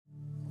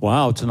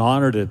Wow, it's an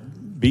honor to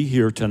be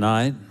here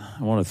tonight.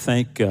 I want to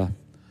thank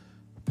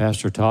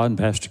Pastor Todd and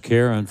Pastor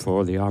Karen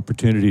for the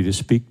opportunity to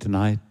speak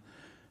tonight.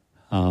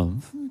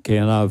 Kay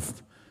and I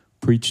have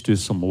preached to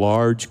some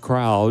large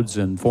crowds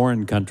in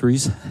foreign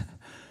countries,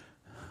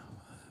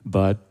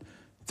 but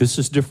this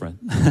is different.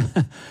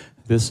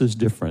 This is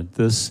different.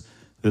 This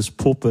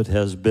pulpit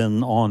has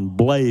been on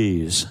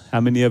blaze.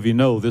 How many of you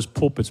know this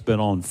pulpit's been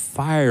on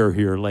fire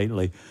here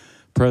lately?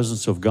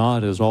 Presence of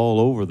God is all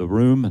over the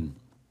room and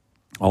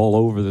all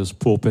over this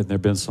pulpit. There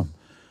have been some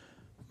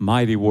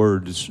mighty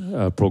words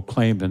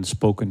proclaimed and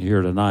spoken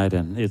here tonight,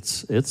 and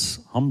it's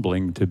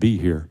humbling to be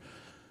here.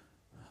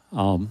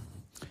 But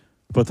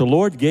the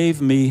Lord gave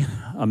me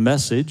a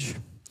message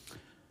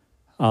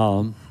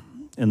in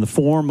the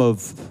form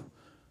of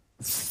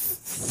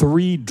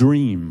 3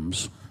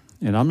 dreams.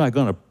 And I'm not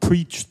going to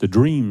preach the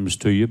dreams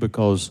to you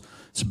because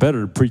it's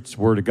better to preach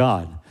the Word of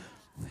God.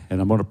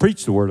 And I'm going to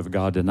preach the Word of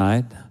God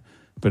tonight.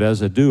 But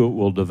as I do, it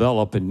will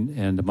develop, and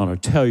I'm going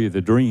to tell you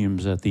the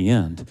dreams at the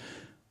end.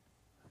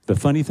 The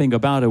funny thing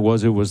about it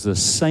was the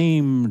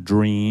same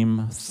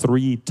dream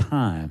 3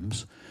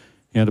 times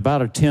in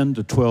about a 10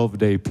 to 12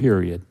 day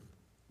period.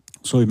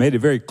 So he made it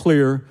very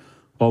clear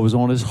what was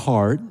on his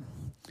heart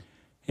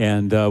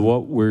and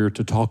what we're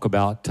to talk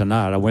about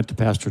tonight. I went to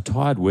Pastor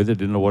Todd with it,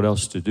 didn't know what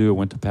else to do. I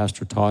went to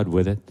Pastor Todd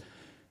with it,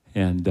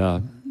 and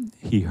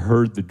he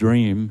heard the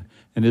dream,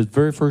 and his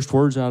very first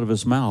words out of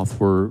his mouth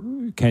were,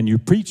 "Can you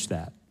preach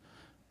that?"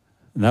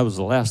 And that was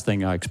the last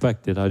thing I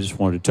expected. I just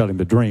wanted to tell him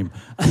the dream.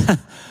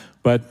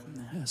 But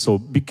so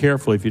be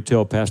careful if you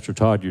tell Pastor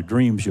Todd your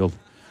dreams,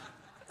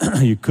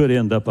 you could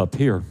end up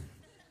here.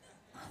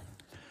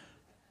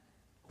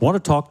 I want to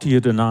talk to you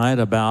tonight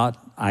about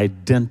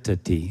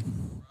identity.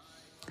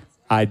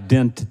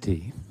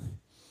 Identity.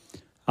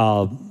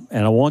 And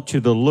I want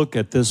you to look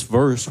at this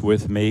verse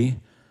with me,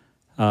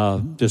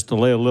 just to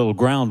lay a little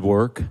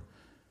groundwork.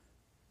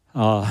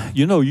 I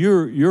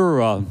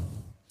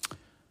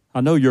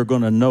know you're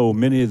going to know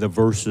many of the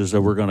verses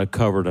that we're going to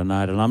cover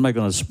tonight, and we're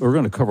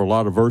going to cover a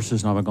lot of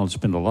verses, and I'm not going to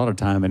spend a lot of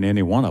time in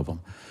any one of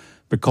them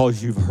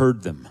because you've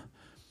heard them.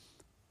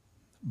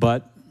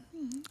 But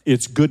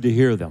it's good to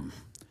hear them.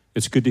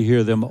 It's good to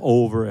hear them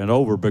over and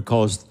over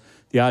because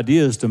the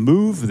idea is to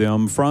move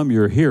them from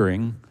your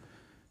hearing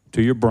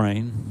to your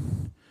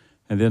brain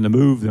and then to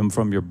move them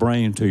from your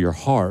brain to your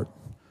heart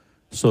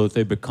so that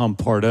they become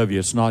part of you.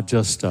 It's not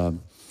just a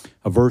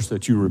verse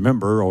that you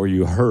remember or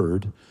you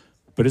heard,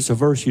 but it's a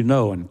verse you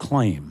know and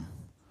claim.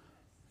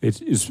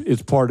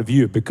 It's part of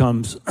you. It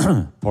becomes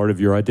part of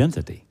your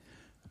identity.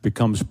 It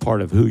becomes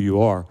part of who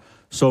you are.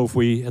 So if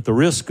we, at the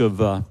risk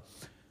of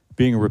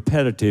being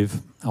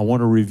repetitive, I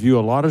want to review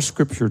a lot of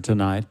scripture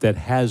tonight that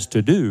has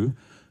to do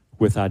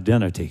with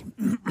identity.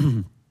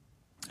 And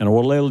I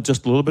will lay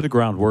just a little bit of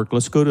groundwork.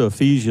 Let's go to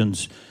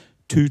Ephesians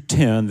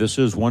 2:10. This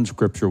is one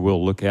scripture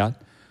we'll look at.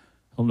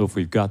 I don't know if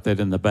we've got that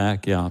in the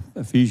back. Yeah,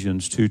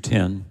 Ephesians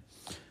 2:10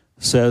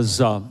 says,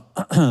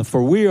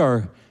 for we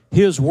are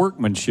his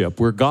workmanship.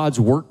 We're God's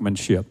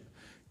workmanship,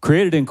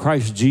 created in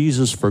Christ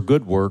Jesus for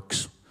good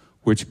works,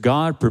 which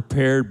God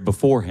prepared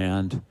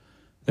beforehand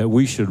that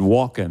we should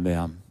walk in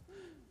them.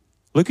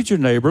 Look at your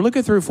neighbor. Look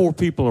at 3 or 4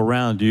 people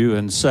around you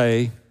and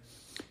say,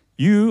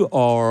 you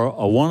are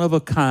a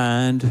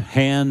one-of-a-kind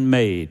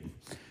handmade.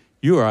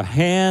 You are a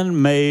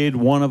handmade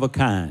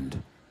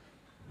one-of-a-kind.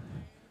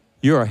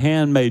 You're a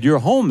handmade. You're a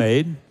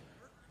homemade,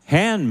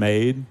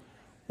 handmade,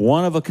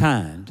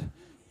 one-of-a-kind.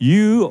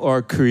 You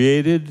are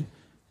created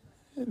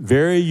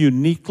very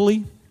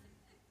uniquely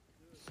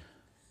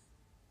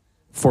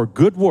for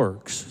good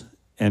works,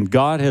 and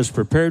God has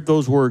prepared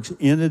those works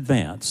in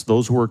advance,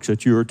 those works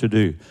that you are to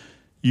do.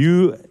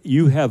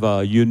 You have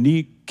a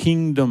unique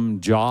kingdom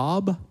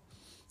job,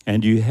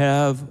 and you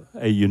have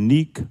a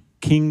unique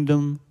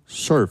kingdom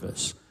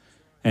service,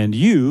 and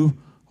you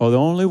are the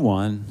only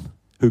one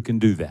who can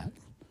do that.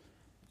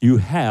 You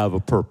have a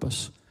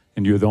purpose,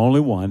 and you're the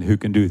only one who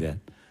can do that.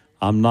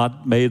 I'm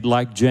not made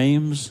like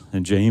James,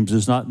 and James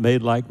is not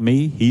made like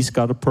me. He's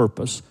got a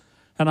purpose,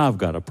 and I've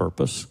got a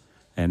purpose.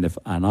 And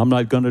I'm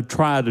not going to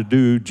try to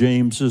do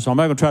I'm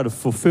not going to try to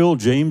fulfill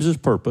James's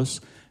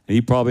purpose, and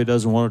he probably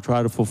doesn't want to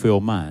try to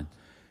fulfill mine.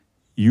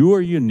 You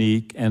are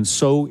unique, and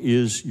so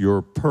is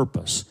your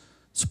purpose.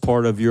 It's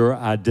part of your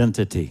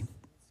identity.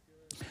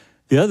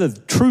 The other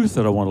truth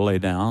that I want to lay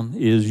down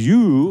is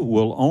you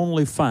will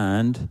only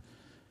find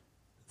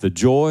the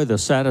joy, the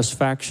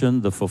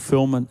satisfaction, the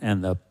fulfillment,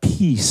 and the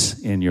peace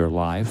in your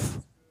life.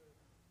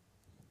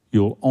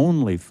 You'll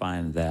only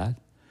find that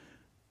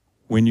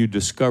when you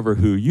discover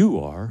who you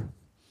are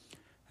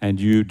and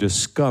you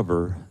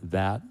discover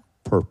that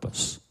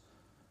purpose.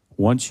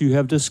 Once you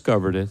have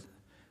discovered it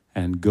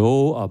and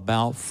go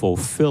about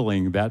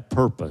fulfilling that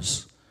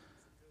purpose,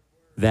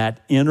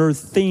 that inner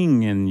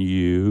thing in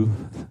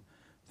you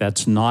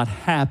that's not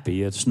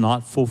happy, it's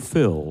not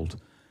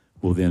fulfilled,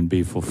 will then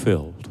be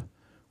fulfilled.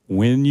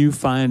 When you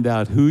find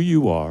out who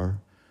you are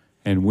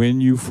and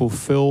when you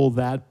fulfill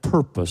that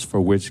purpose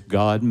for which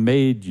God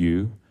made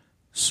you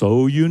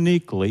so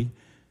uniquely,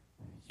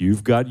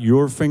 You've got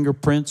your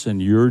fingerprints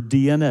and your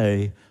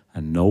DNA,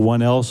 and no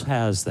one else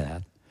has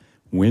that.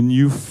 When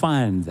you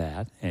find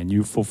that and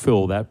you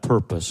fulfill that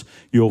purpose,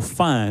 you'll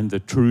find the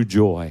true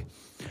joy.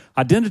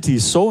 Identity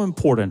is so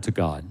important to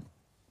God.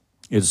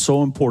 It's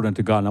so important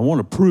to God, and I want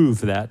to prove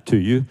that to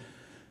you.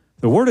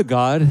 The Word of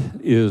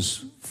God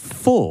is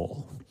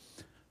full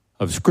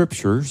of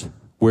scriptures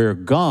where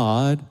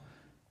God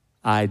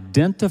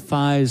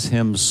identifies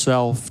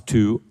himself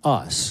to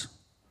us.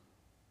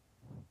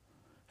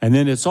 And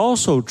then it's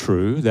also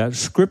true that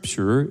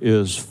Scripture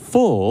is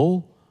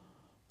full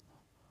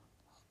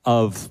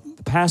of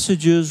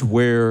passages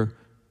where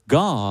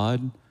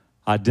God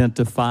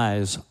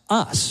identifies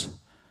us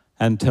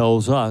and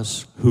tells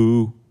us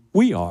who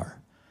we are.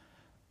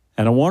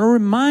 And I want to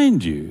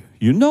remind you,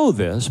 you know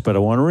this, but I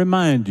want to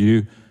remind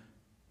you,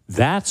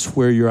 that's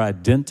where your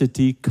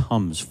identity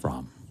comes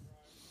from.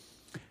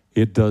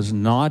 It does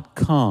not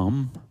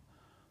come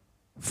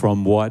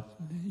from what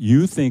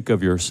you think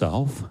of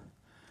yourself.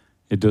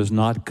 It does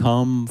not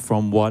come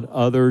from what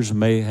others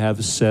may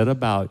have said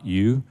about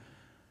you.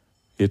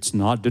 It's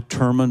not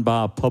determined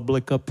by a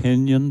public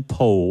opinion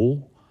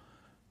poll,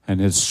 and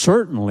it's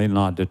certainly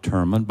not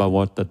determined by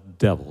what the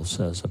devil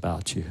says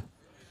about you.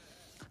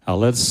 Now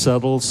let's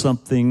settle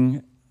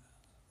something.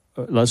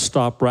 Let's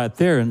stop right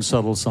there and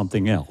settle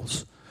something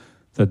else.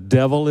 The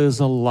devil is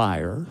a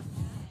liar.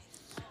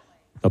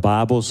 The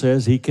Bible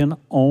says he can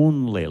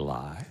only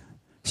lie.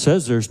 It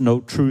says there's no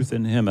truth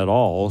in him at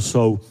all.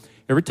 So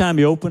every time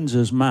he opens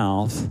his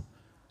mouth,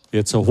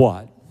 it's a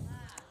what?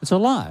 It's a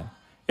lie.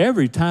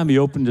 Every time he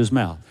opened his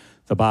mouth.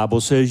 The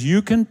Bible says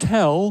you can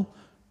tell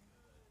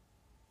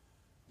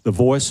the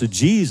voice of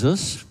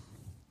Jesus.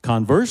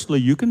 Conversely,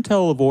 you can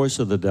tell the voice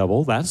of the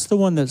devil. That's the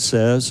one that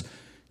says,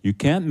 you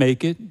can't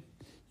make it,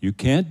 you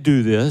can't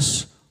do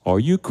this, are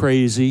you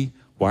crazy?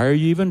 Why are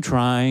you even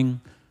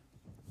trying?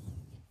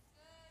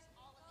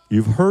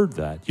 You've heard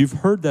that. You've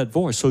heard that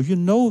voice. So you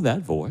know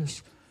that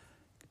voice.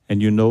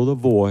 And you know the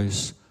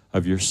voice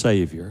of your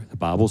Savior. The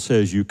Bible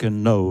says you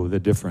can know the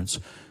difference.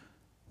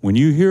 When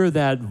you hear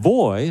that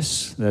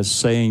voice that's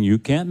saying you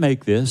can't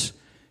make this,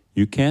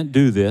 you can't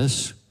do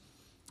this,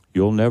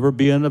 you'll never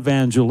be an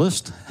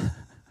evangelist,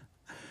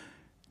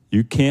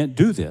 you can't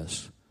do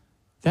this,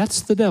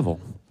 that's the devil.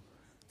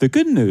 The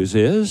good news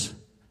is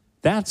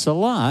that's a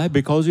lie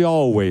because he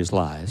always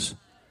lies.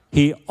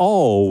 He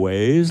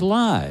always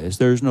lies.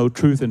 There's no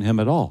truth in him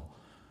at all.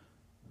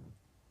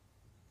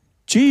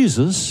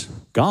 Jesus,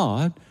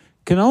 God,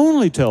 can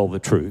only tell the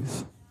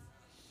truth.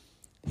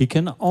 He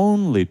can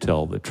only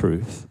tell the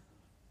truth.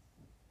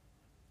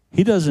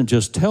 He doesn't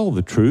just tell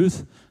the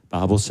truth. The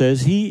Bible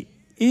says he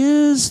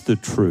is the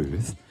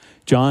truth.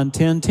 John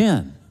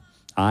 10:10.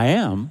 I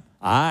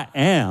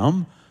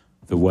am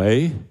the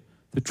way,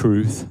 the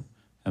truth,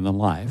 and the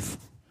life.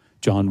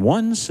 John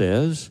 1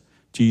 says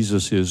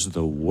Jesus is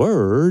the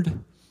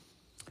Word.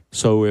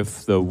 So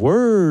if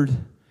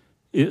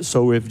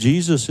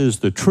Jesus is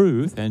the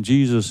truth and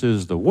Jesus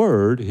is the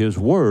Word, his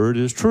Word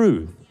is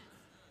truth.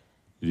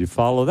 Did you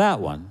follow that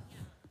one?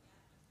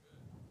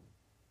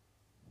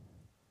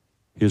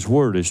 His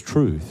Word is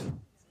truth.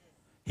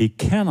 He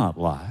cannot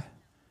lie.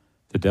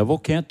 The devil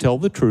can't tell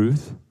the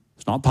truth.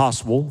 It's not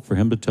possible for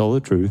him to tell the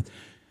truth.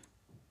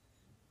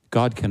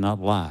 God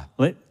cannot lie.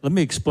 Let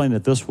me explain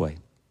it this way.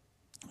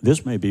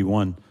 This may be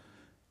one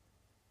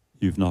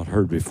you've not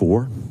heard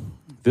before.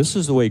 This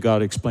is the way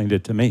God explained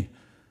it to me.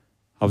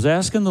 I was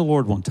asking the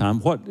Lord one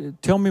time,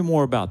 tell me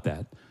more about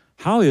that.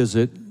 How is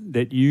it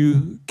that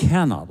you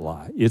cannot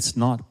lie? It's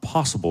not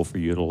possible for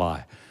you to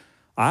lie.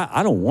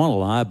 I don't want to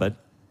lie, but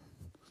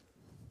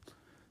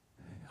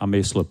I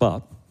may slip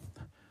up.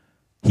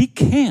 He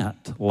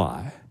can't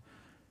lie.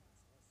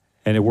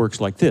 And it works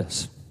like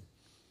this.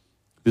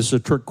 This is a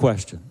trick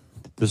question.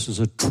 This is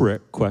a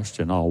trick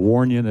question. I'll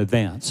warn you in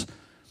advance.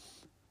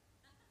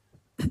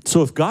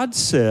 So if God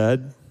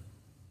said,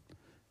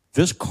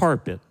 this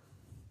carpet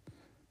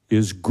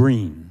is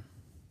green,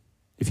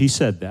 if he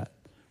said that,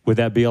 would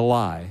that be a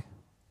lie?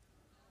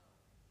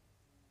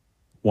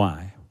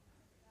 Why?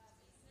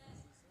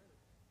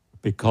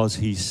 Because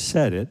he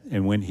said it,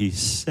 and when he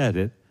said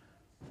it,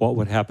 what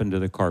would happen to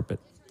the carpet?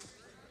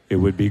 It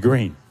would be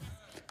green.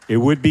 It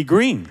would be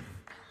green.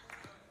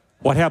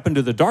 What happened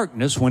to the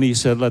darkness when he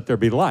said, let there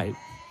be light?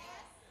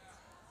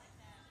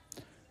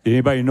 Did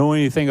anybody know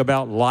anything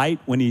about light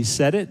when he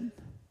said it?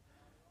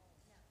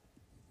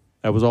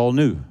 That was all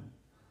new.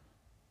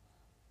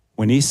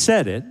 When he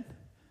said it,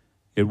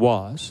 it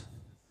was.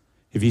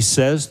 If he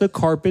says the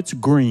carpet's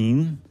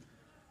green,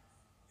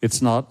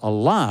 it's not a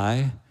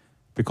lie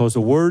because the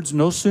words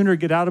no sooner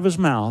get out of his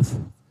mouth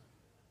than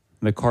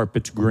the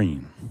carpet's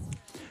green.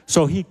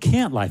 So he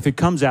can't lie. If it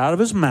comes out of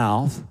his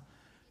mouth,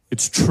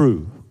 it's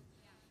true.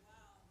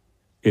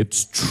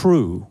 It's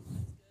true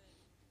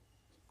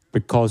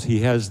because he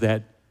has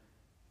that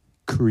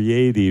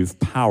creative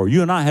power.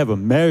 You and I have a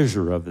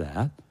measure of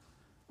that.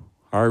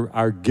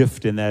 Our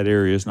gift in that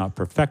area is not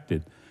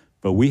perfected,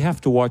 but we have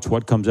to watch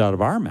what comes out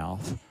of our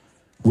mouth.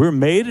 We're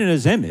made in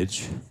his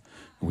image,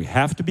 We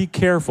have to be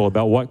careful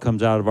about what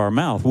comes out of our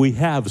mouth. We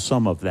have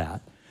some of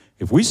that.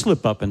 If we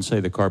slip up and say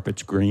the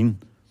carpet's green,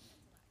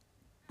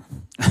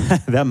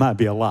 that might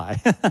be a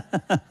lie.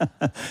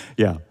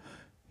 Yeah.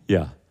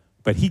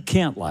 But he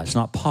can't lie. It's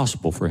not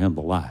possible for him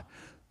to lie.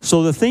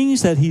 So the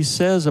things that he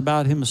says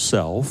about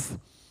himself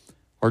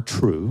are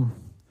true,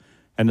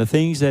 and the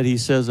things that he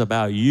says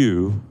about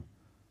you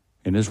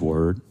in his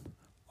word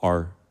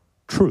are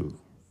true.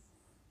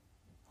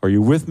 Are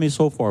you with me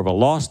so far? Have I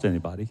lost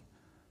anybody?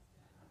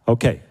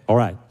 Okay, all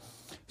right.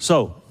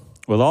 So,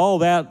 with all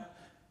that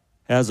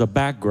as a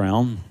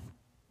background,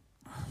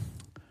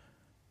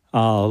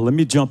 let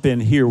me jump in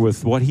here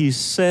with what he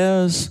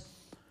says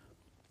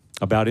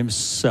about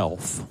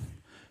himself.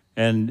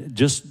 And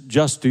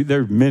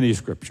there are many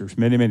scriptures,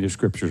 many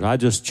scriptures. I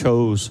just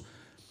chose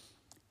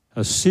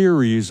a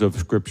series of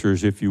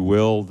scriptures, if you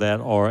will, that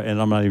are,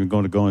 and I'm not even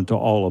going to go into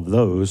all of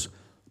those,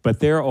 but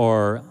there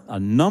are a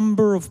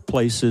number of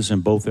places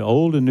in both the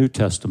Old and New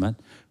Testament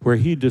where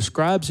he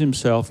describes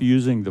himself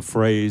using the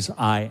phrase,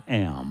 I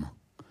am.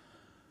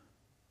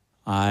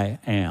 I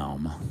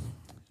am.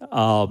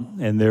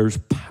 And there's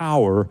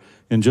power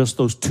in just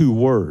those two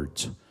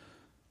words.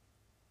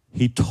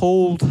 He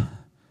told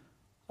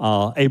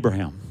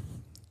Abraham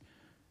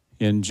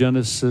in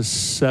Genesis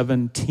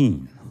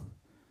 17,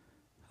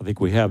 I think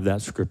we have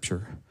that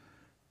scripture.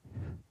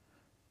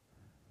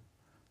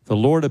 The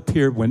Lord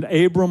appeared when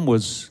Abram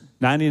was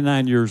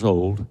 99 years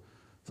old.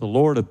 The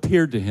Lord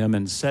appeared to him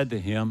and said to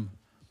him,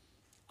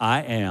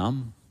 I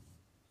am,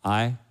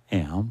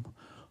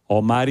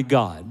 Almighty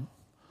God.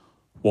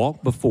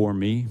 Walk before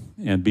me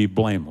and be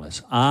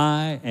blameless.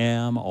 I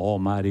am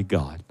Almighty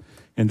God.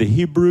 In the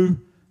Hebrew,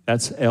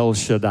 that's El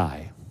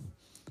Shaddai.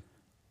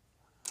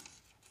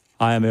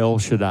 I am El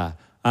Shaddai.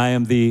 I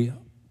am the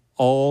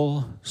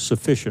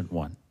all-sufficient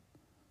one.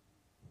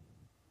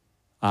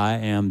 I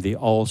am the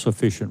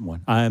all-sufficient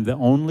one. I am the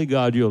only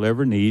God you'll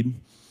ever need.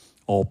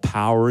 All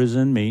power is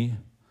in me.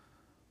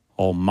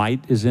 All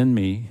might is in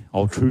me.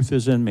 All truth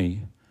is in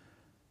me.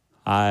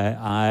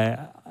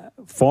 I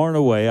far and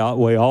away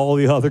outweigh all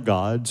the other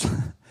gods.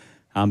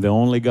 I'm the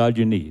only God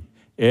you need.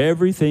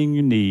 Everything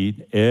you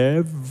need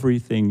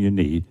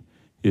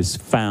is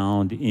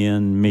found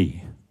in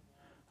me.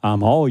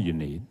 I'm all you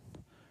need.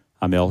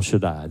 I'm El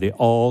Shaddai, the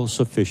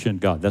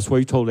all-sufficient God. That's what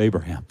he told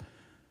Abraham.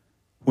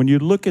 When you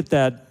look at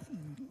that,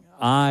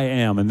 I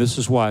am, and this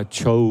is why I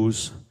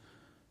chose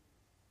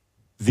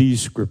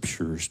these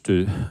scriptures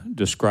to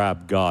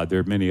describe God. There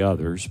are many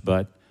others,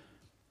 but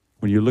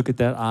when you look at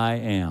that I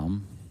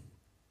am,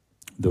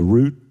 the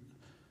root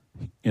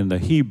in the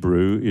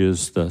Hebrew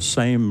is the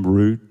same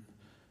root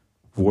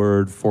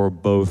word for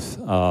both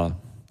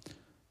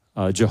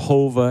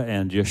Jehovah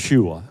and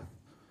Yeshua.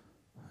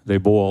 They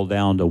boil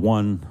down to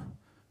one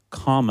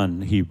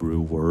common Hebrew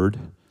word.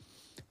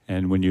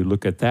 And when you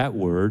look at that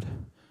word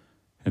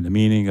and the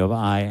meaning of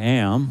I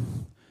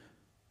am,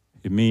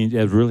 it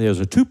really has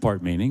a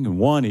two-part meaning. And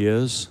one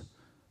is,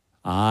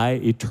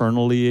 I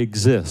eternally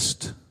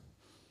exist.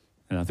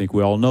 And I think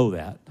we all know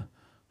that.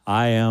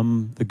 I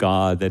am the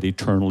God that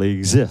eternally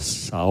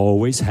exists. I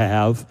always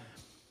have.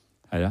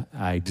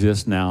 I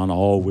exist now and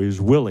always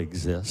will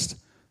exist.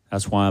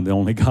 That's why I'm the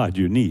only God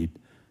you need.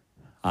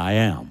 I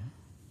am.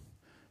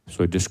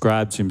 So he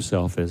describes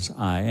himself as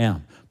I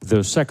am. But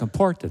there's a second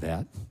part to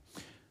that.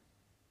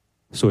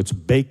 So it's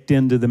baked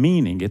into the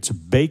meaning. It's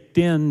baked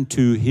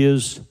into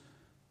his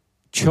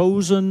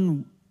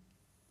chosen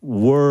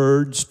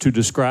words to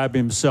describe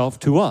himself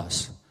to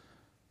us.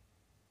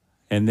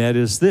 And that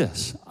is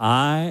this: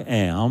 I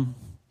am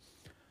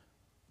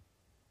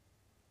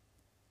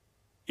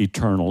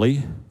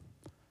eternally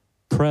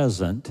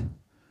present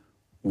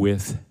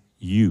with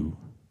you.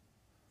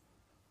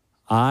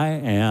 I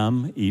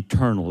am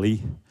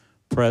eternally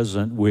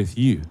present with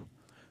you.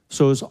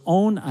 So his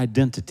own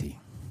identity,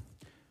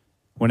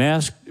 when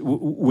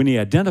he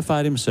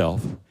identified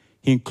himself,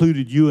 he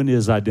included you in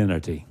his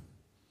identity.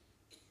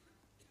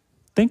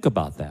 Think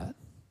about that.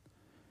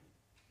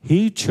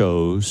 He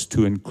chose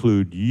to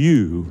include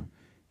you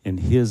in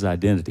his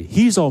identity.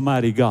 He's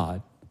Almighty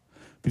God,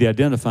 but he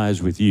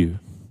identifies with you.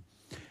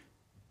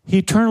 He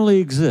eternally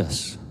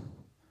exists.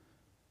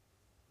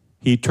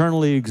 He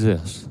eternally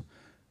exists.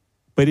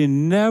 But he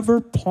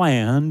never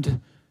planned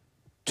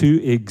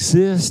to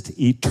exist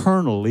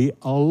eternally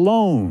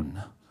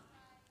alone.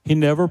 He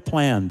never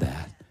planned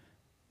that.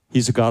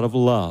 He's a God of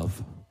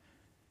love.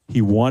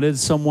 He wanted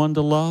someone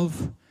to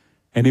love,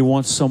 and he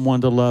wants someone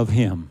to love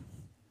him.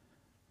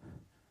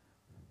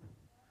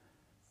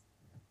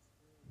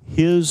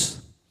 Let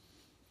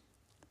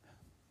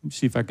me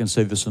see if I can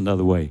say this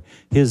another way.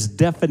 His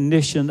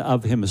definition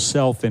of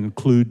himself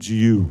includes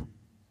you.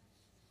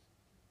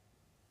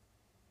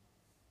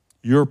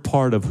 You're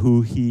part of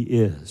who he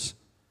is.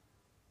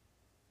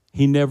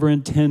 He never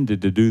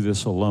intended to do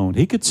this alone.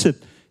 He could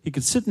sit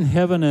in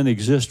heaven and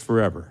exist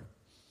forever.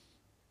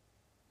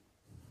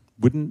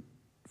 Wouldn't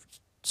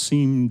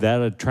seem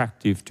that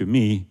attractive to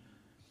me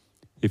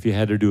if you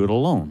had to do it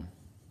alone.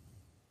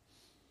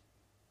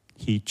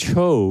 He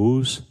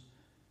chose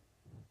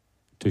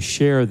to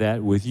share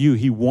that with you.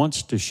 He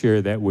wants to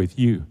share that with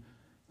you.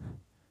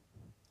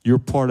 You're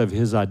part of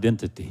his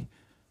identity.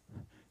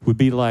 It would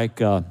be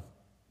like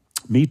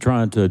me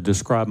trying to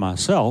describe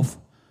myself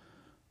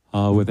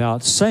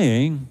without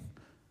saying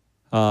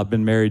I've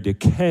been married to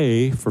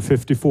Kay for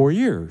 54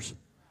 years.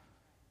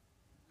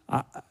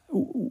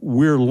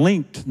 We're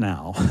linked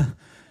now.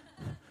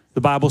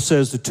 The Bible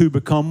says the two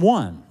become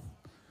one.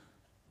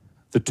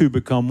 The two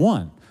become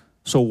one.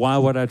 So why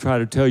would I try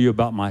to tell you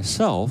about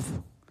myself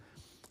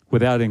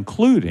without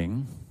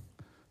including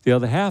the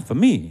other half of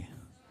me,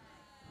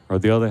 or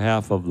the other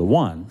half of the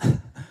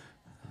one,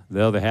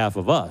 the other half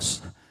of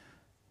us?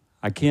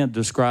 I can't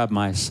describe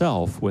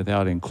myself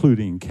without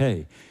including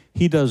Kay.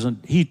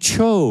 He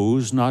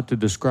chose not to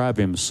describe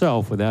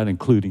himself without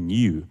including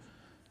you.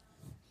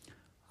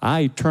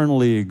 I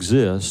eternally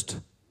exist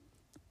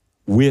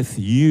with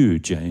you,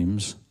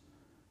 James.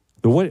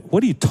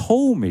 What he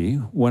told me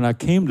when I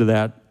came to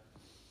that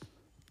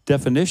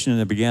definition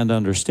and began to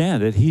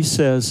understand it, he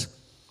says,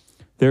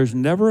 there's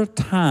never a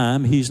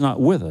time he's not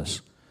with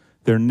us.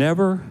 There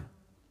never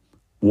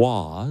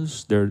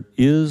was, there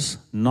is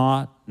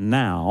not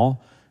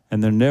now,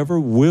 and there never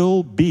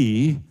will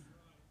be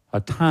a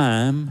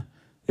time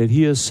that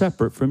he is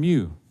separate from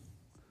you.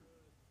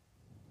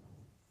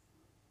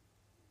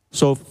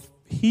 So if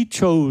he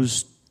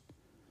chose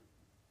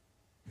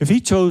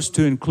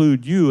to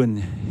include you in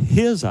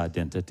his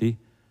identity,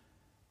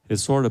 it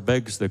sort of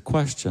begs the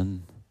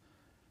question,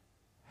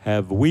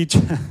 have we,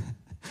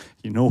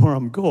 you know where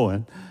I'm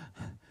going,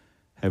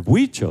 have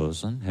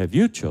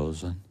you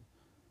chosen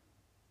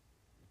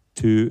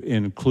to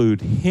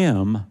include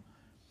him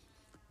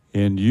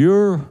in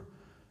your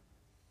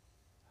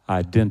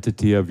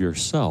identity of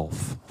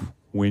yourself?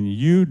 When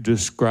you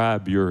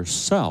describe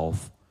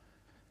yourself,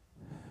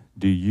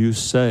 do you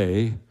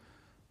say,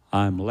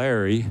 I'm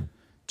Larry,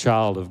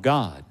 child of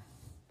God?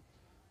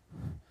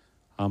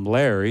 I'm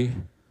Larry,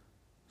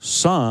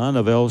 son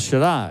of El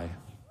Shaddai.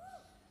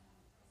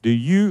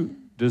 You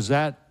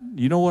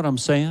know what I'm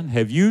saying?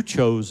 Have you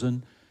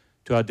chosen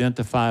to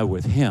identify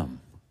with him?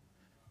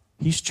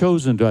 He's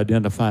chosen to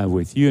identify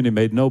with you, and he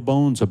made no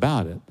bones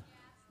about it.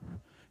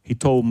 He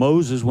told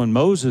Moses, when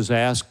Moses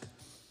asked,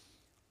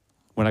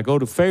 when I go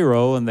to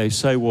Pharaoh and they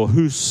say, well,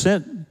 who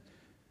sent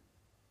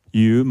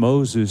you,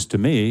 Moses, to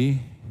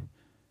me?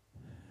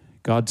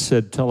 God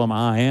said, tell him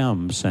I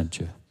am sent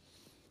you.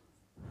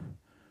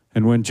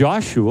 And when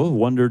Joshua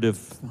wondered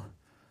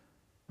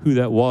who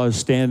that was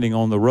standing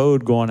on the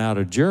road going out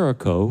of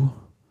Jericho,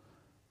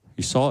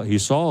 he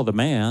saw the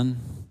man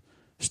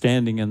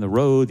standing in the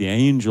road, the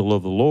angel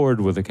of the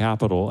Lord with a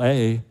capital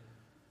A,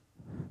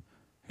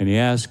 and he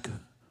asked,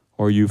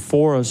 are you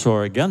for us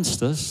or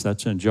against us?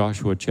 That's in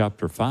Joshua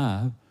chapter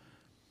 5.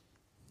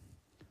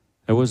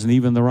 That wasn't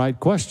even the right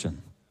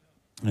question.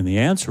 And the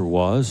answer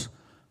was,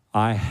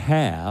 I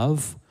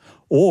have,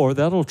 or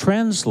that'll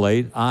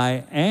translate,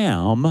 I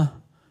am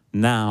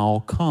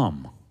now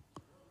come.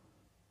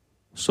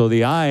 So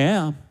the I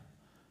am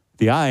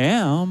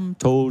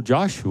told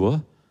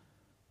Joshua,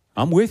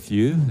 I'm with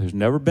you. There's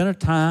never been a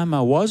time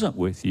I wasn't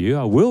with you.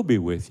 I will be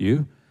with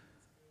you.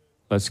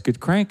 Let's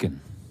get cranking.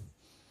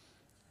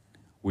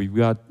 We've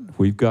got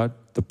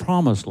the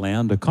promised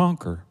land to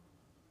conquer.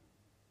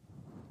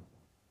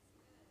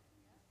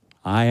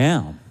 I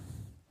am.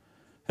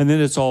 And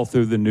then it's all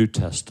through the New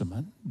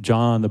Testament.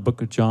 John, the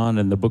book of John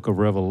and the book of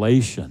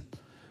Revelation.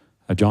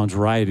 John's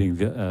writing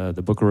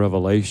the book of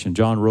Revelation.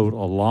 John wrote a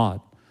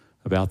lot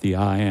about the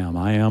I am.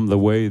 I am the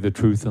way, the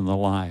truth, and the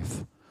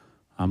life.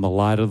 I'm the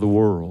light of the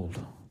world.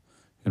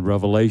 In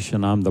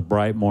Revelation, I'm the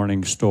bright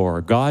morning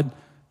star. God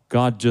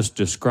just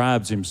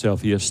describes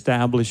himself. He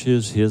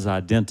establishes his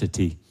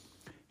identity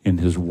in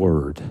his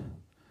word.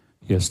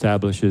 He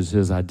establishes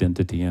his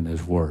identity in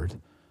his word.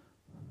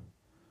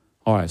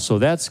 All right, so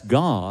that's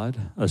God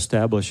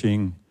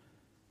establishing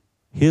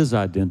his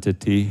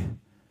identity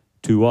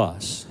to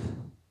us.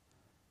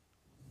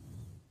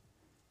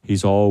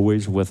 He's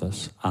always with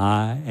us.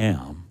 I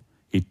am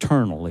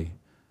eternally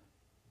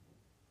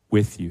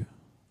with you.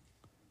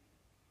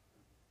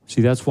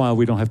 See, that's why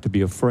we don't have to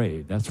be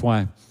afraid. That's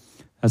why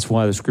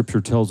the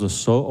scripture tells us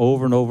so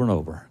over and over and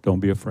over, don't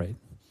be afraid.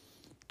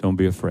 Don't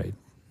be afraid.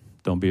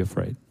 Don't be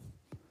afraid.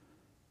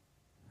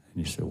 And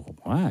you say, well,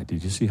 why?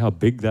 Did you see how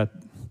big that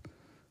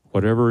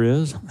whatever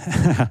is?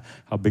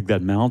 How big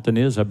that mountain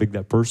is? How big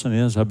that person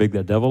is? How big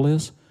that devil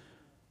is?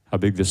 How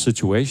big the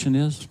situation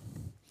is?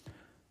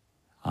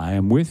 I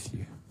am with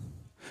you.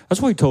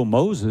 That's what he told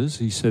Moses.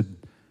 He said,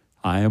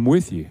 I am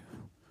with you.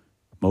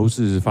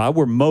 Moses, if I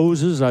were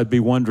Moses, I'd be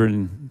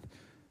wondering,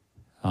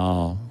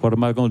 what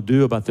am I going to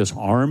do about this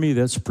army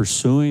that's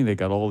pursuing? They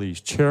got all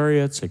these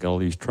chariots. They got all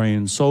these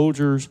trained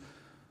soldiers.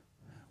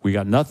 We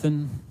got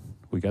nothing.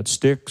 We got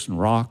sticks and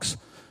rocks,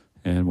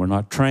 and we're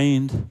not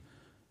trained.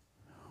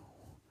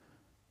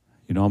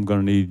 You know, I'm going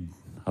to need,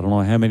 I don't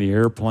know how many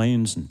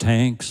airplanes and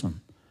tanks.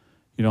 And,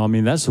 you know, I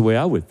mean, that's the way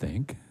I would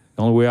think.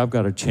 The only way I've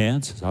got a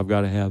chance is I've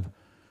got to have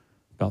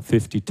about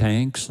 50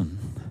 tanks. And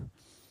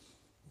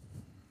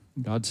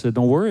God said,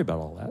 don't worry about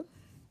all that.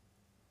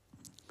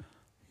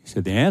 He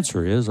said, the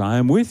answer is, I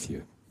am with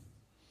you.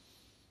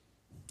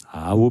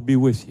 I will be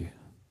with you.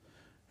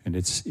 And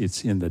it's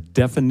in the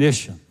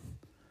definition.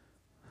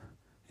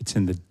 It's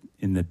in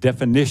the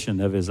definition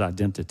of his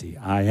identity.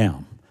 I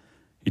am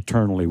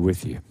eternally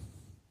with you.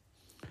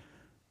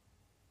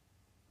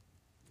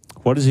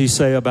 What does he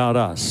say about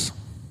us?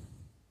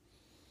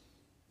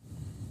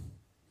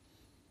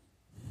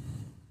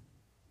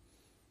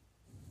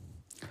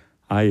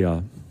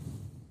 I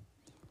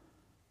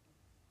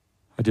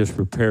just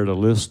prepared a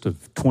list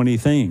of 20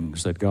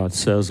 things that God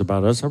says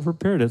about us. I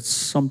prepared it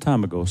some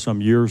time ago, some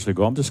years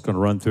ago. I'm just going to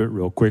run through it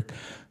real quick.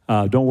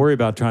 Don't worry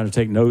about trying to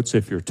take notes.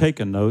 If you're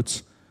taking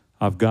notes,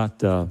 I've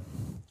got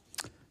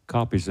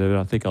copies of it.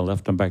 I think I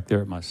left them back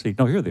there at my seat.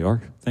 No, here they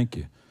are. Thank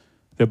you.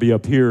 They'll be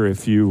up here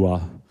if you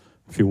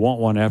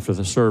want one after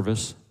the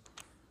service.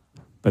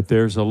 But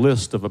there's a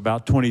list of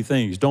about 20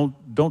 things.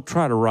 Don't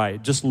try to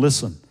write. Just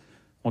listen.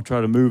 Don't try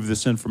to move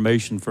this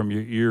information from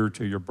your ear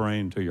to your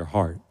brain to your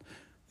heart.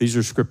 These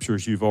are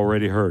scriptures you've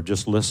already heard.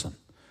 Just listen.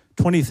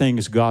 20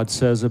 things God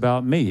says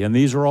about me, and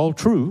these are all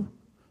true.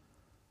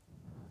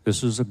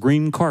 This is a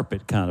green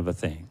carpet kind of a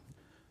thing.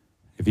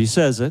 If he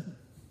says it,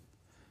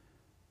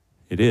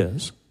 it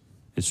is.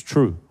 It's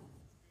true.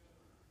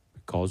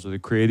 Because of the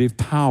creative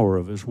power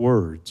of his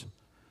words.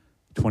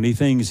 20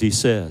 things he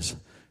says.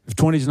 If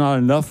 20 is not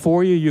enough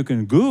for you, you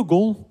can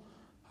Google.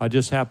 I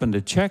just happened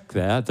to check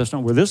that. That's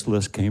not where this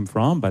list came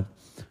from, but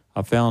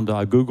I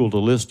Googled a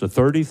list of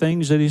 30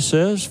 things that he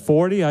says,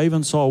 40. I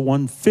even saw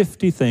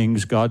 150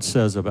 things God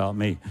says about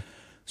me.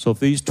 So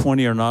if these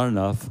 20 are not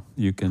enough,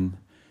 you can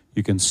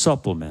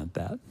supplement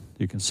that.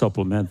 You can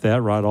supplement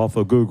that right off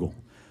of Google.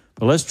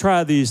 But let's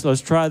try these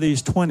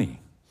 20.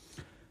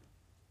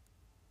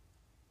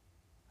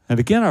 And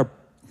again,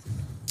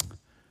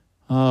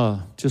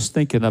 just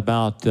thinking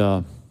about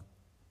the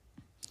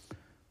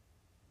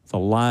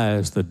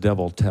lies the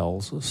devil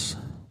tells us.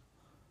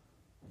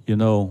 You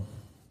know,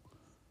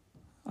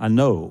 I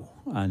know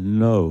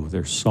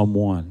there's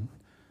someone,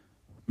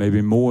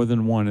 maybe more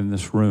than one in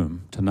this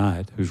room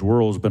tonight, whose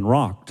world's been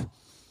rocked.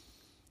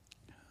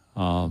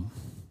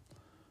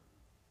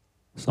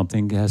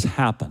 Something has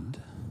happened.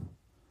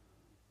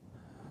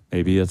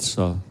 Maybe it's,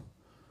 the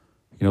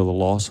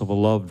loss of a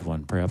loved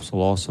one, perhaps the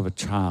loss of a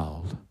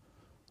child,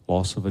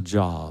 loss of a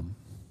job,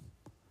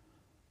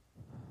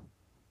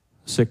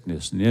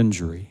 sickness and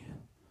injury.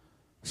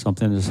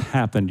 Something has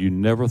happened you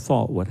never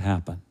thought would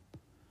happen,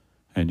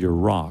 and you're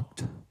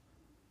rocked.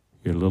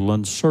 You're a little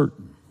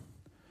uncertain.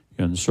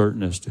 You're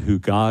uncertain as to who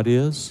God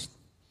is.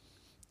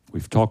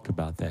 We've talked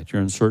about that.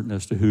 You're uncertain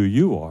as to who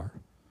you are.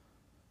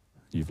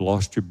 You've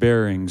lost your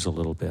bearings a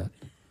little bit. And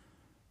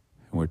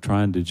we're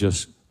trying to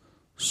just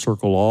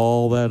circle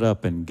all that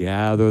up and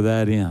gather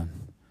that in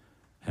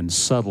and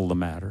settle the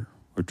matter.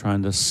 We're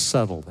trying to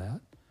settle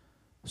that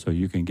so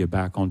you can get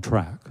back on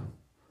track.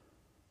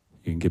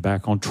 You can get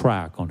back on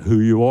track on who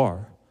you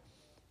are,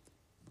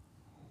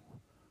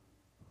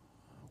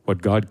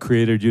 what God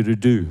created you to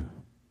do.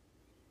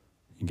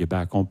 You can get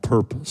back on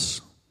purpose,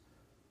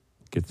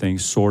 get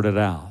things sorted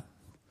out.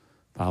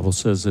 The Bible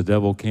says the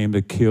devil came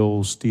to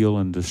kill, steal,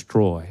 and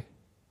destroy.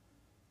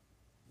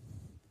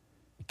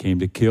 He came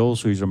to kill,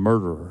 so he's a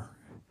murderer.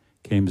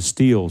 He came to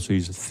steal, so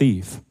he's a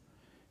thief.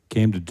 He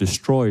came to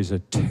destroy, he's a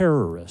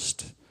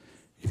terrorist.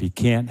 If he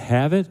can't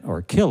have it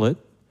or kill it,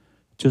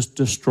 just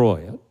destroy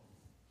it.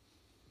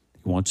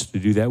 He wants to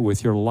do that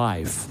with your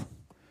life.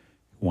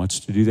 He wants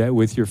to do that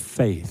with your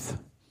faith.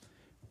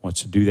 He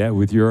wants to do that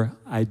with your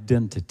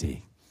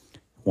identity. He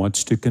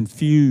wants to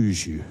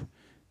confuse you.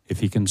 If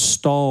he can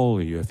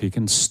stall you, if he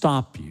can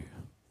stop you.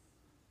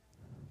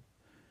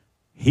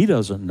 He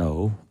doesn't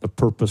know the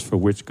purpose for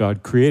which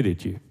God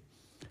created you,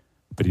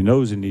 but he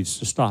knows he needs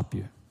to stop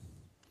you.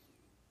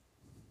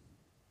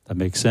 That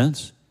makes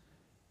sense?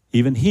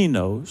 Even he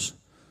knows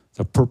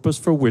the purpose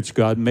for which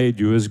God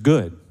made you is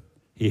good.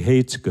 He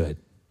hates good.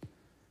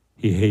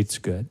 He hates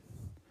good.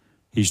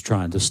 He's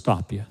trying to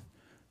stop you.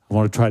 I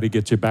want to try to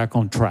get you back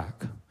on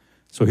track.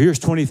 So here's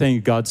 20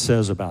 things God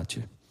says about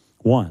you.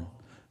 1,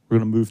 we're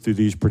going to move through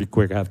these pretty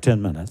quick. I have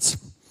 10 minutes.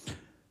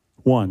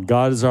 1,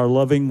 God is our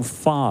loving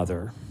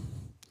Father.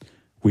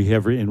 We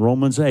have, in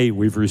Romans 8,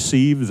 we've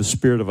received the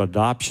spirit of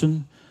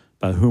adoption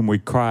by whom we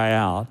cry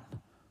out,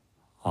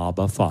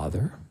 Abba,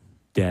 Father,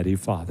 Daddy,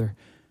 Father.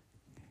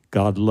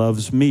 God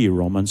loves me,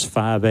 Romans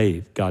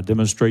 5:8. God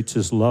demonstrates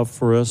his love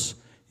for us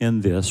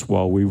in this: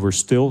 while we were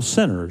still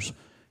sinners,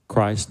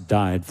 Christ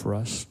died for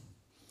us.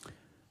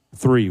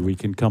 3, we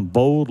can come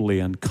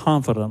boldly and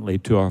confidently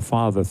to our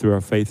Father through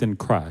our faith in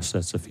Christ.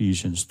 That's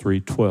Ephesians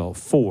 3:12.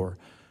 4,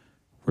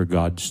 we're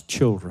God's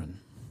children.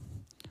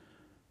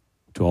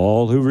 To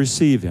all who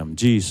receive him,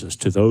 Jesus,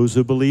 to those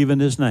who believe in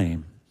his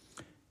name,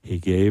 he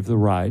gave the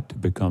right to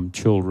become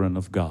children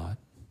of God.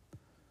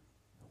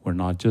 We're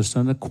not just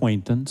an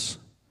acquaintance,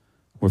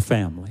 we're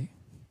family.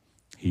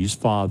 He's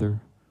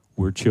Father,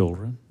 we're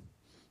children.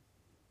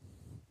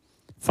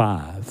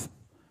 5,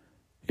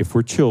 if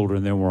we're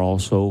children, then we're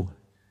also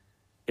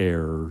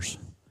heirs.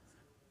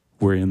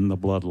 We're in the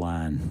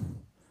bloodline.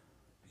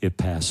 It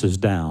passes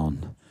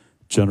down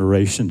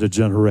generation to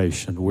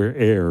generation. We're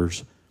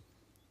heirs.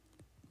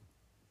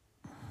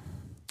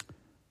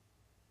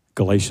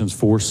 Galatians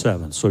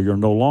 4:7. So you're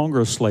no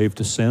longer a slave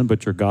to sin,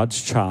 but you're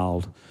God's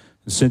child.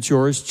 And since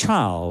you're his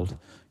child,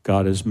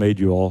 God has made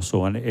you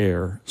also an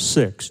heir.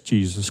 6,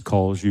 Jesus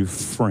calls you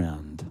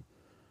friend.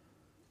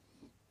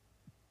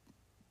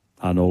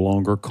 I no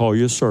longer call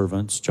you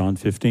servants. John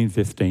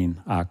 15:15.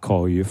 I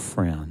call you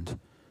friend.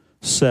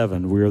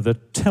 7, we are the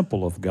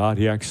temple of God.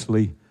 He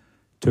actually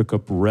took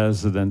up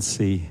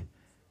residency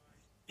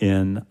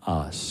in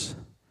us.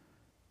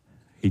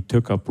 He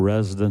took up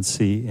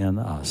residency in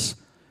us.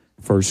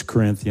 1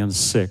 Corinthians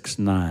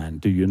 6:9.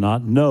 Do you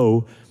not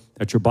know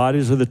that your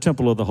bodies are the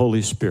temple of the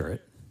Holy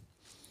Spirit?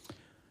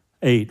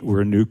 8,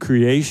 we're a new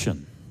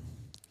creation.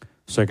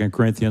 2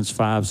 Corinthians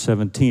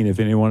 5:17. If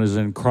anyone is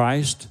in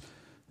Christ,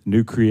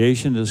 new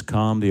creation has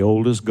come, the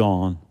old is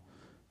gone,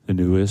 the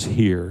new is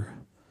here.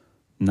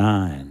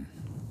 9,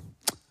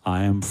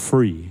 I am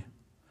free.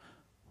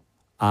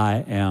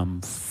 I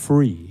am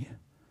free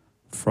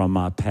from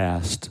my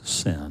past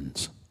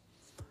sins.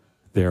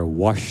 They're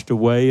washed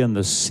away in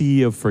the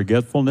sea of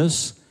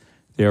forgetfulness.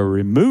 They're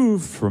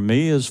removed from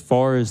me as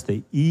far as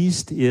the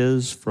east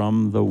is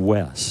from the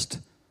west.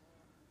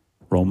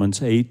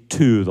 Romans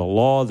 8:2, the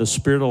law of the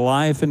Spirit of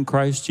life in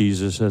Christ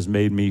Jesus has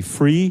made me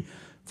free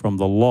from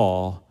the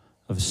law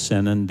of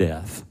sin and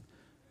death.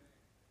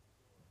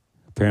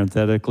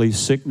 Parenthetically,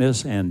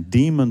 sickness and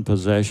demon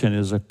possession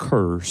is a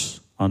curse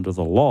under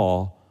the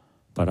law,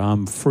 but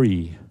I'm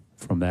free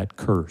from that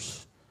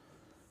curse.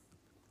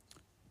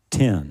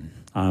 10,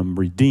 I'm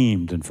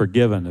redeemed and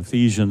forgiven.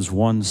 Ephesians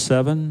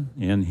 1:7,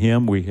 in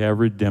him we have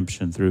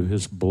redemption through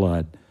his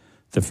blood,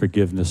 the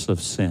forgiveness of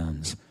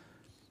sins.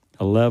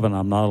 11,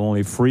 I'm not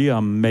only free,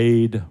 I'm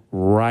made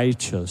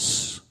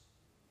righteous.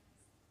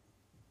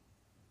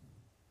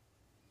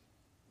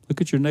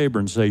 Look at your neighbor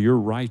and say, you're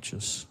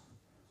righteous.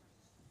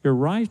 You're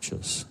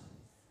righteous.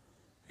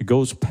 It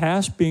goes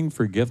past being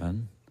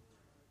forgiven,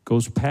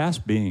 goes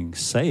past being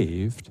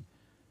saved.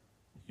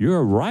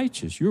 You're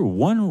righteous. You're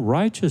one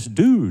righteous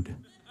dude.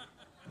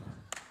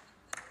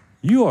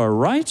 You are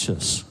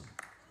righteous.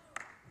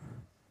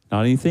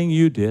 Not anything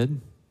you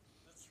did,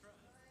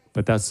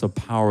 but that's the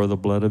power of the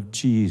blood of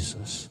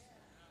Jesus.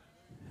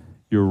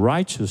 Your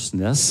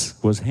righteousness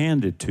was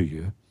handed to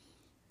you,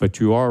 but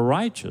you are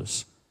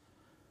righteous.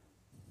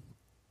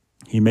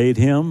 He made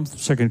him,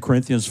 2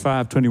 Corinthians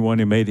 5:21,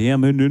 he made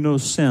him who knew no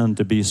sin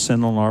to be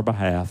sin on our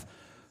behalf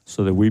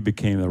so that we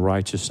became the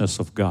righteousness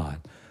of God.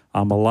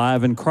 I'm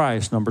alive in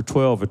Christ. Number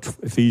 12,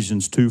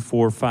 Ephesians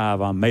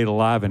 2:4-5. I'm made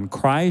alive in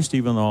Christ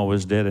even though I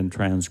was dead in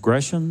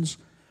transgressions.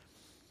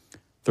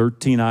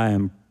 13, I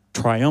am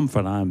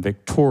triumphant. I am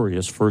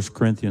victorious. 1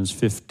 Corinthians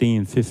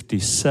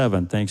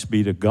 15:57. Thanks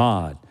be to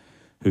God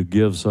who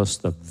gives us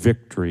the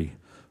victory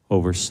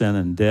over sin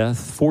and death.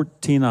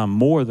 14, I'm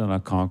more than a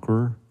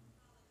conqueror.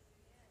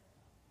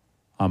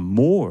 I'm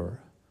more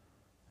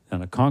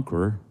than a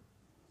conqueror.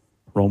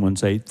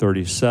 Romans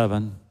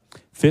 8:37.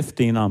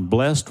 15, I'm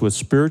blessed with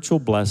spiritual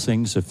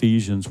blessings.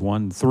 Ephesians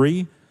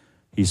 1:3.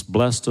 He's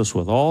blessed us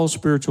with all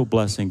spiritual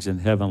blessings in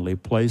heavenly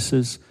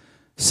places.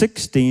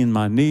 16,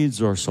 my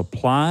needs are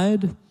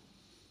supplied.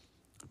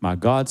 My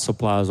God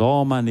supplies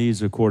all my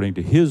needs according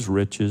to his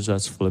riches.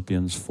 That's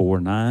Philippians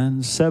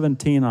 4:9.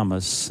 17, I'm a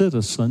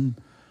citizen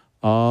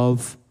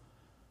of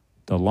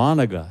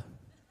Dahlonega.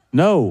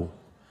 No,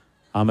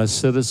 I'm a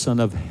citizen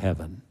of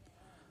heaven.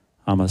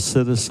 I'm a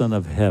citizen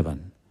of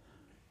heaven.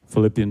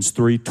 Philippians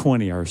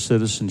 3:20, our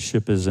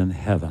citizenship is in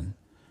heaven.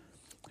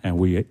 And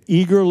we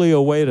eagerly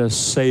await a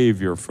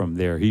Savior from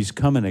there. He's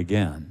coming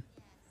again.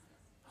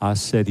 I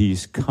said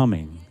he's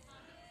coming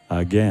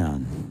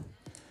again.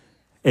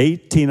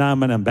 18,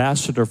 I'm an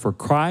ambassador for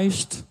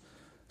Christ.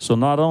 So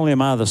not only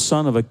am I the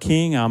son of a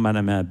king, I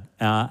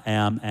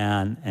am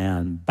an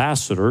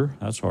ambassador.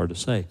 That's hard to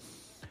say.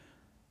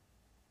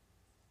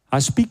 I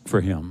speak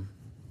for him.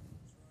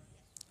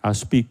 I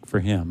speak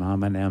for him.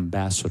 I'm an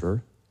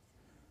ambassador.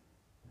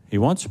 He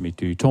wants me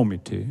to. He told me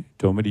to. He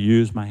told me to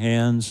use my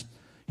hands.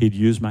 He'd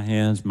use my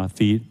hands, my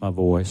feet, my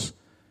voice.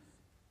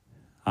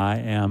 I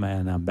am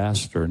an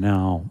ambassador.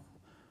 Now,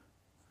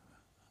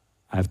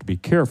 I have to be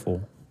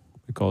careful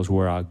because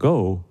where I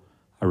go,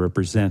 I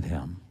represent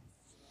him.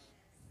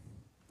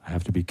 I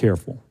have to be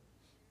careful.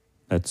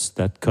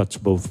 That cuts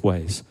both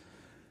ways.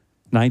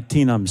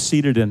 19, I'm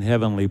seated in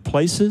heavenly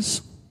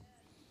places.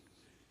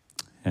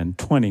 And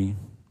 20,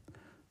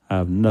 I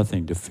have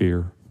nothing to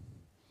fear.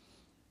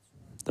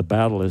 The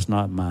battle is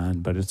not mine,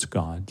 but it's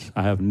God's.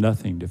 I have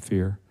nothing to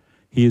fear.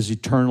 He is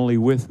eternally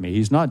with me.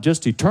 He's not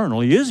just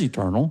eternal. He is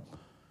eternal.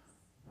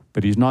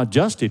 But he's not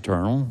just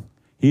eternal.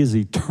 He is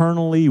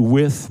eternally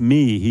with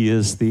me. He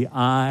is the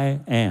I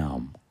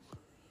am.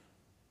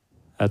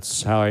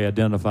 That's how he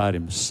identified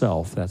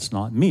himself. That's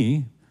not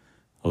me.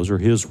 Those are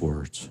his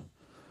words.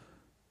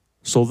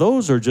 So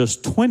those are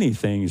just 20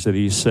 things that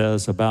he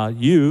says about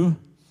you.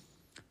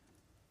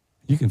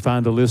 You can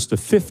find a list of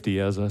 50,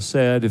 as I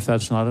said, if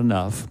that's not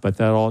enough, but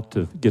that ought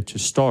to get you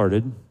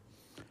started,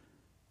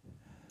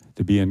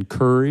 to be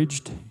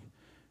encouraged,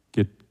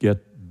 get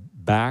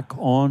back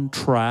on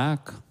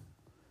track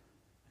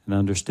and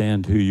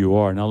understand who you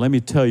are. Now, let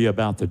me tell you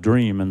about the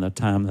dream and the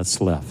time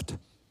that's left.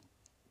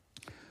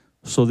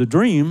 So the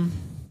dream,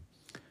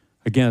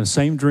 again,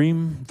 same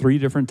dream 3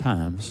 different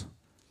times.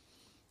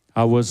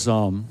 I was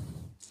a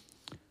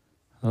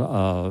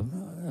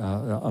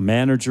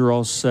manager,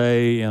 I'll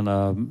say, in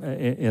a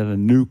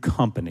new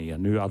company. I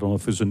don't know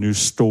if it was a new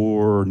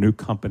store or a new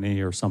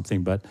company or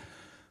something, but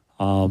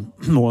one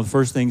of the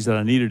first things that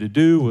I needed to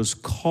do was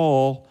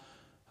call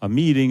a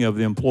meeting of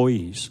the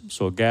employees.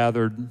 So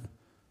gathered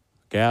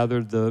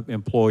the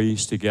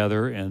employees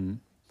together, and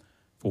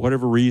for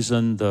whatever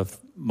reason, the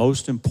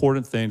most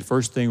important thing, the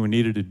first thing we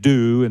needed to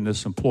do in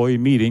this employee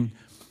meeting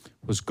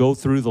was go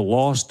through the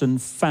lost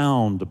and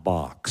found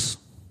box.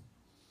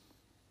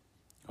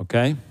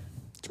 Okay?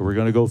 So we're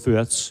going to go through,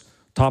 that's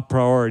top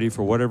priority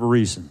for whatever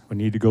reason. We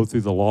need to go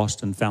through the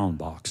lost and found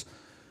box.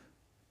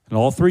 In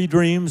all 3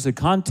 dreams, the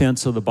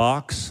contents of the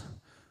box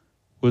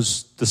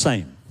was the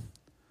same.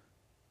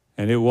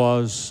 And it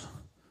was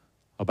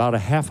about a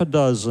half a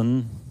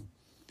dozen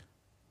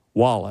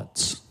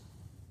wallets.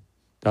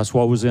 That's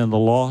what was in the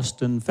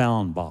lost and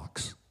found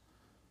box.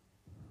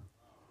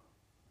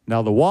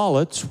 Now, the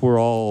wallets were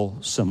all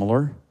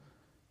similar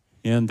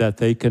in that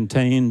they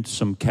contained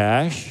some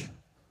cash.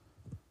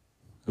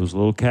 There was a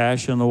little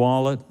cash in the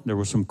wallet. There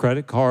were some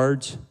credit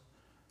cards.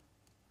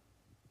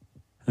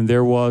 And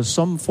there was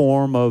some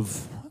form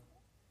of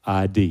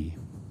ID,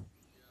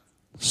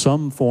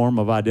 some form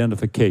of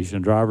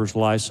identification, driver's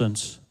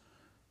license,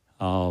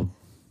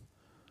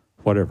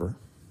 whatever.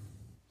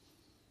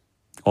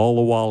 All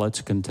the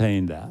wallets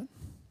contained that.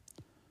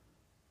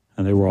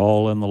 And they were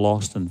all in the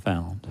lost and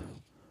found.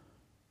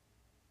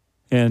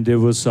 And it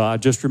was, I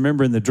just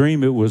remember in the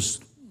dream, it was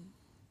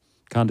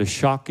kind of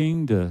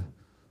shocking to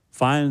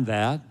find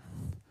that.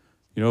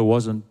 You know, it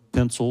wasn't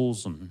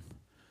pencils and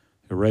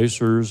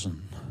erasers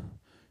and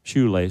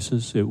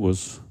shoelaces. It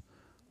was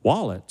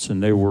wallets,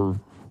 and there was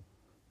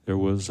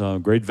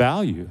great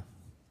value.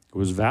 There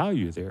was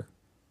value there.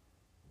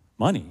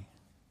 Money,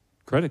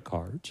 credit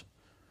cards,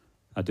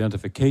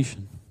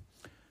 identification.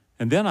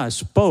 And then I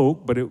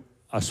spoke,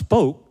 I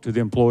spoke to the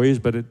employees,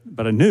 but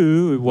I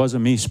knew it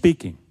wasn't me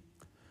speaking.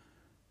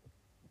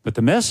 But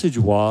the message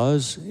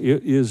was,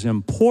 it is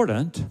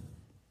important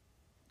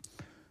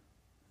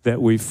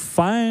that we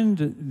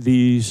find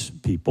these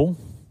people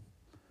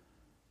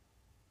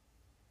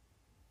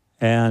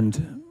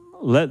and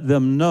let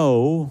them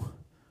know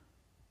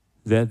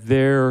that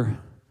their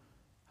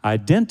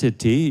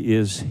identity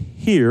is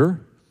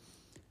here,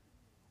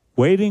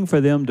 waiting for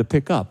them to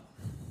pick up.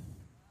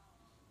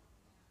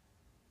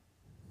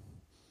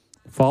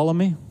 Follow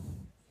me?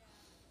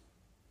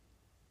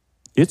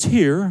 It's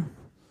here.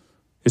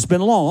 It's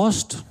been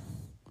lost.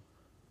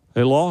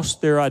 They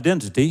lost their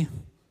identity.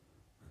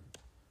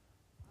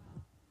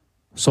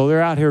 So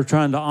they're out here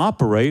trying to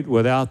operate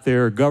without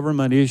their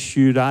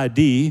government-issued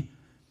ID,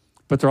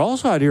 but they're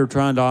also out here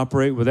trying to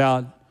operate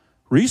without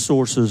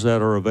resources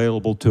that are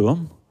available to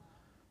them.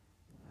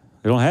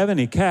 They don't have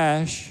any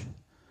cash.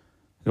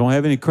 They don't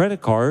have any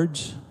credit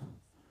cards.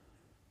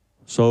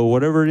 So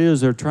whatever it is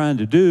they're trying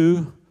to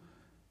do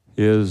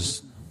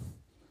is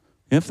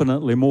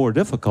infinitely more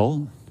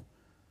difficult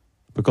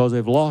because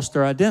they've lost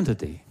their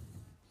identity.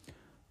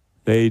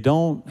 They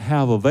don't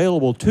have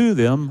available to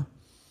them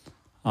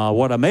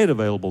what I made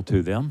available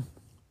to them.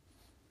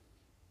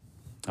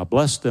 I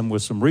blessed them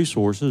with some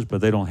resources, but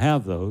they don't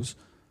have those.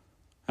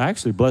 I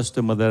actually blessed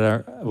them with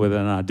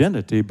an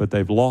identity, but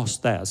they've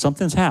lost that.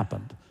 Something's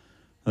happened.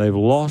 They've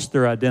lost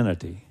their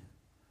identity.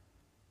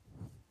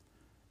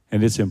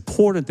 And it's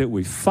important that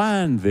we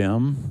find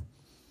them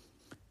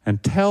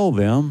and tell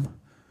them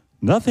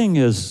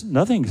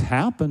nothing's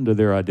happened to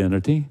their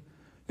identity.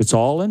 It's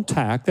all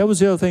intact. That was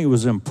the other thing that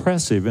was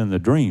impressive in the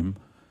dream,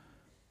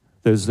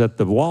 is that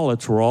the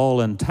wallets were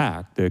all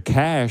intact. The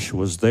cash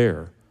was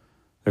there.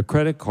 The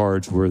credit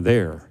cards were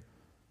there.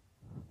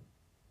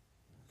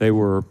 They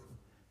were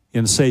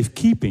in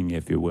safekeeping,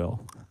 if you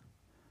will.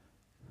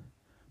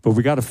 But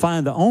we got to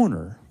find the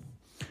owner,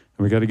 and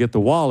we got to get the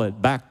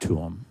wallet back to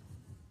him.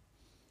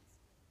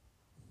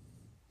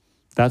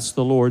 That's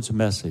the Lord's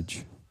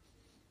message.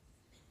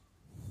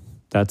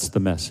 That's the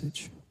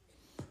message.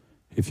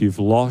 If you've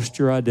lost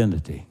your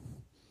identity,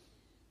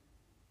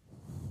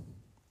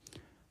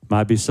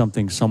 might be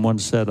something someone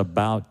said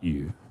about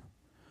you,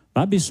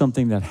 might be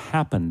something that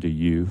happened to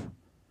you,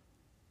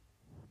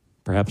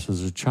 perhaps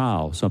as a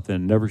child, something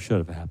that never should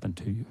have happened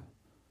to you.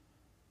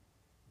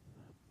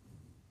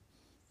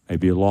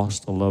 Maybe you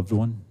lost a loved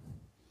one,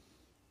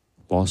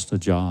 lost a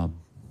job,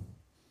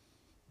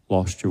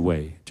 lost your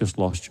way, just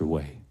lost your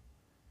way.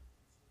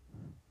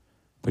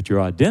 But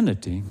your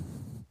identity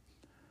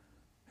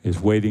is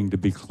waiting to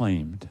be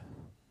claimed.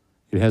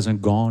 It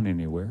hasn't gone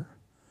anywhere.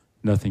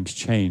 Nothing's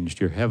changed.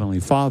 Your Heavenly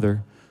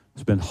Father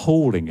has been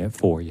holding it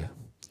for you.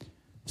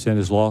 It's in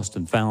His lost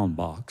and found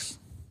box.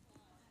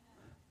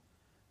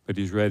 But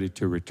He's ready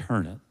to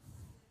return it.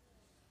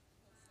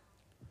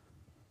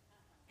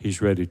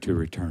 He's ready to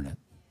return it.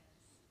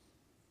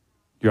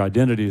 Your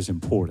identity is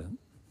important.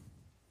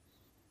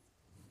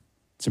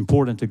 It's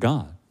important to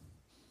God.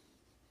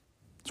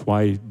 That's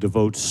why he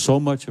devotes so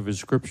much of his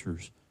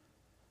scriptures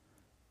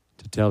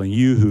to telling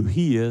you who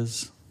he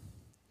is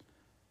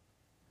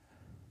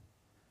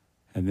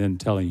and then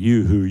telling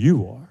you who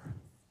you are.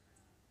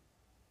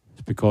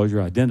 It's because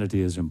your identity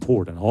is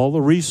important. All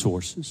the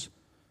resources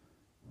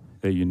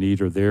that you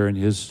need are there in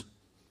his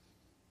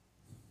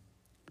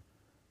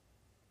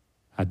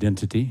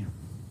identity.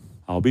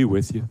 I'll be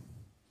with you.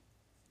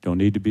 Don't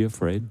need to be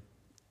afraid.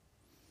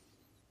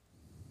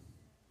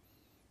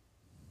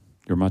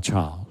 You're my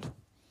child.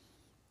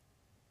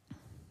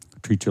 I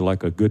treat you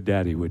like a good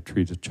daddy would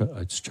treat his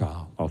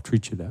child. I'll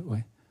treat you that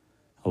way.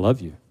 I love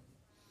you.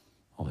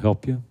 I'll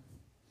help you.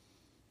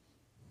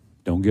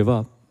 Don't give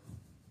up.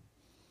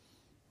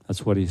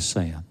 That's what he's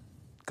saying.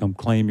 Come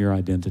claim your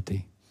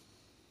identity.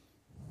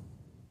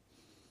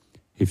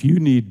 If you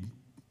need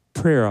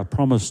prayer, I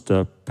promised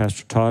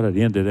Pastor Todd at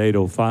the end at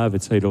 8:05.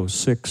 It's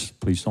 8:06.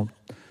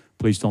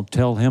 Please don't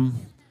tell him.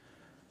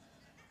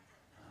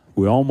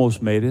 We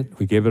almost made it.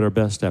 We gave it our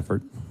best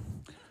effort.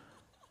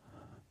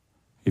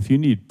 If you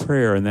need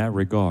prayer in that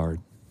regard,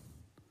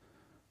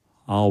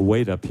 I'll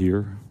wait up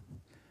here.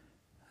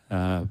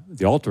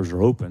 The altars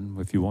are open.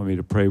 If you want me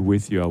to pray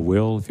with you, I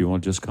will. If you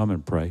want to just come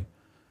and pray,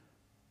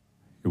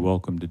 you're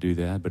welcome to do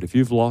that. But if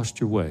you've lost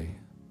your way,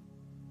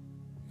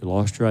 you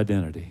lost your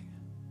identity,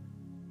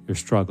 you're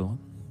struggling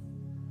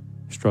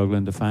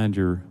to find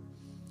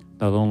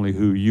not only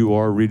who you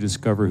are,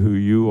 rediscover who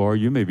you are.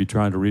 You may be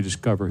trying to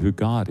rediscover who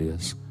God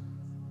is.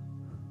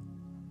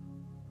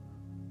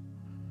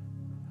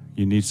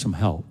 You need some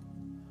help.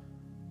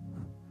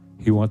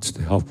 He wants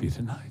to help you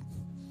tonight.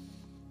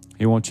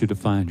 He wants you to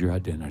find your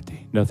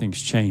identity. Nothing's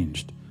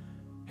changed.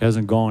 It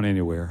hasn't gone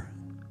anywhere.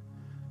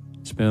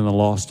 It's been in the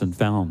lost and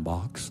found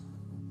box.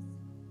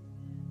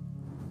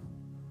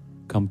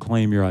 Come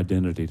claim your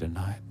identity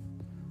tonight.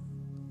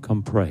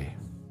 Come pray.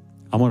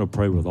 I'm going to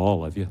pray with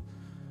all of you.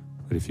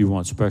 But if you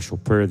want special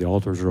prayer, the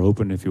altars are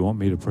open. If you want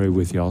me to pray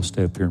with you, I'll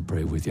stay up here and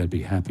pray with you. I'd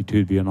be happy to.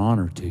 It'd be an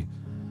honor to.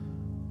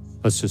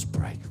 Let's just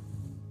pray.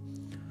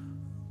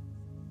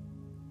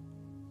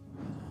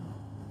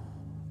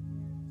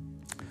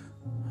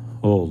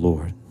 Oh,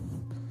 Lord,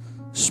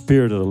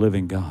 Spirit of the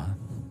living God,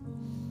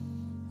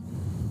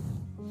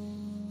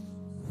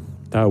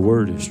 thy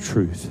word is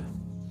truth.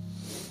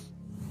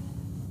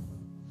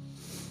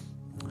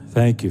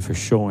 Thank you for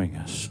showing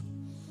us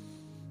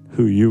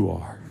who you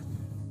are.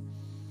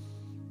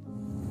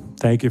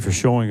 Thank you for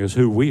showing us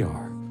who we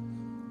are.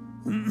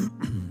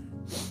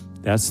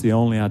 That's the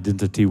only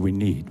identity we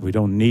need. We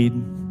don't need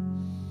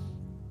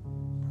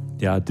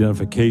the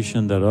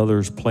identification that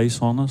others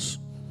place on us.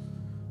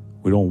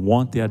 We don't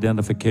want the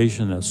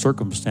identification that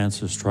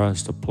circumstances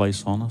tries to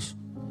place on us.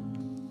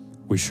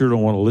 We sure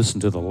don't want to listen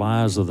to the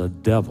lies of the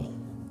devil.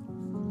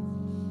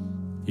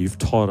 You've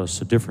taught us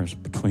the difference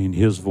between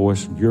his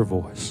voice and your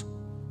voice.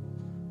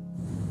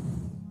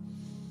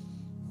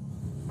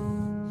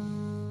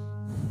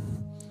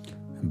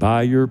 And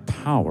by your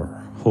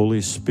power,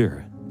 Holy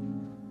Spirit,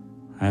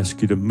 I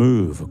ask you to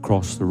move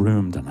across the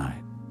room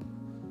tonight.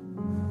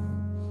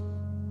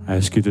 I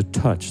ask you to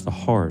touch the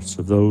hearts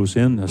of those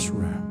in this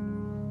room.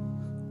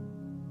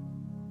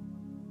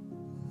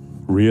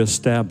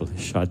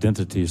 Reestablish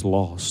identities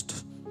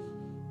lost.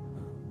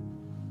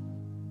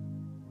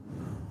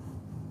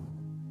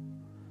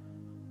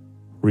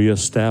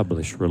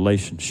 Reestablish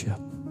relationship.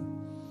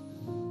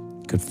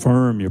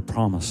 Confirm your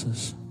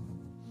promises.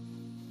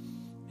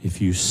 If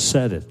you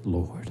said it,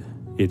 Lord,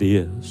 it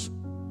is.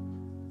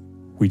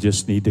 We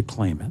just need to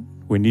claim it.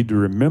 We need to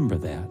remember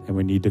that, and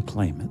we need to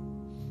claim it.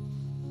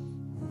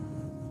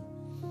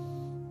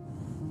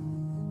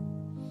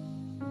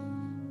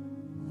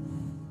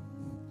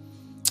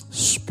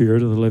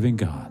 Spirit of the living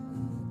God,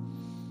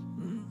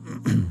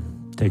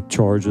 take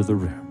charge of the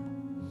room.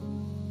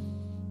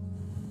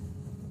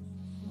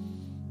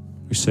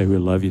 We say we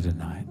love you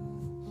tonight.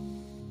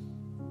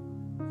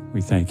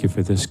 We thank you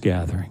for this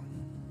gathering.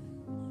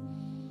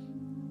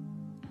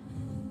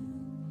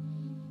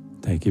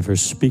 Thank you for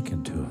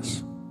speaking to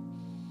us.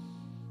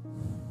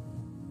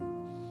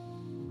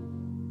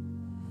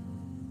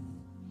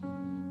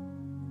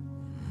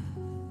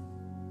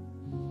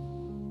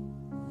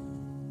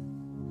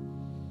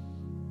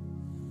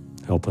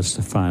 Help us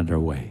to find our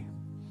way.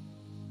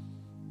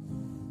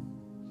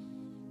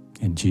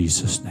 In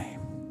Jesus' name.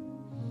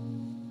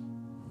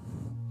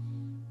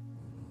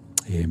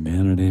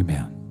 Amen and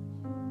amen.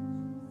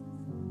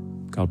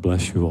 God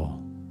bless you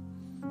all.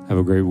 Have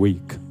a great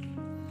week.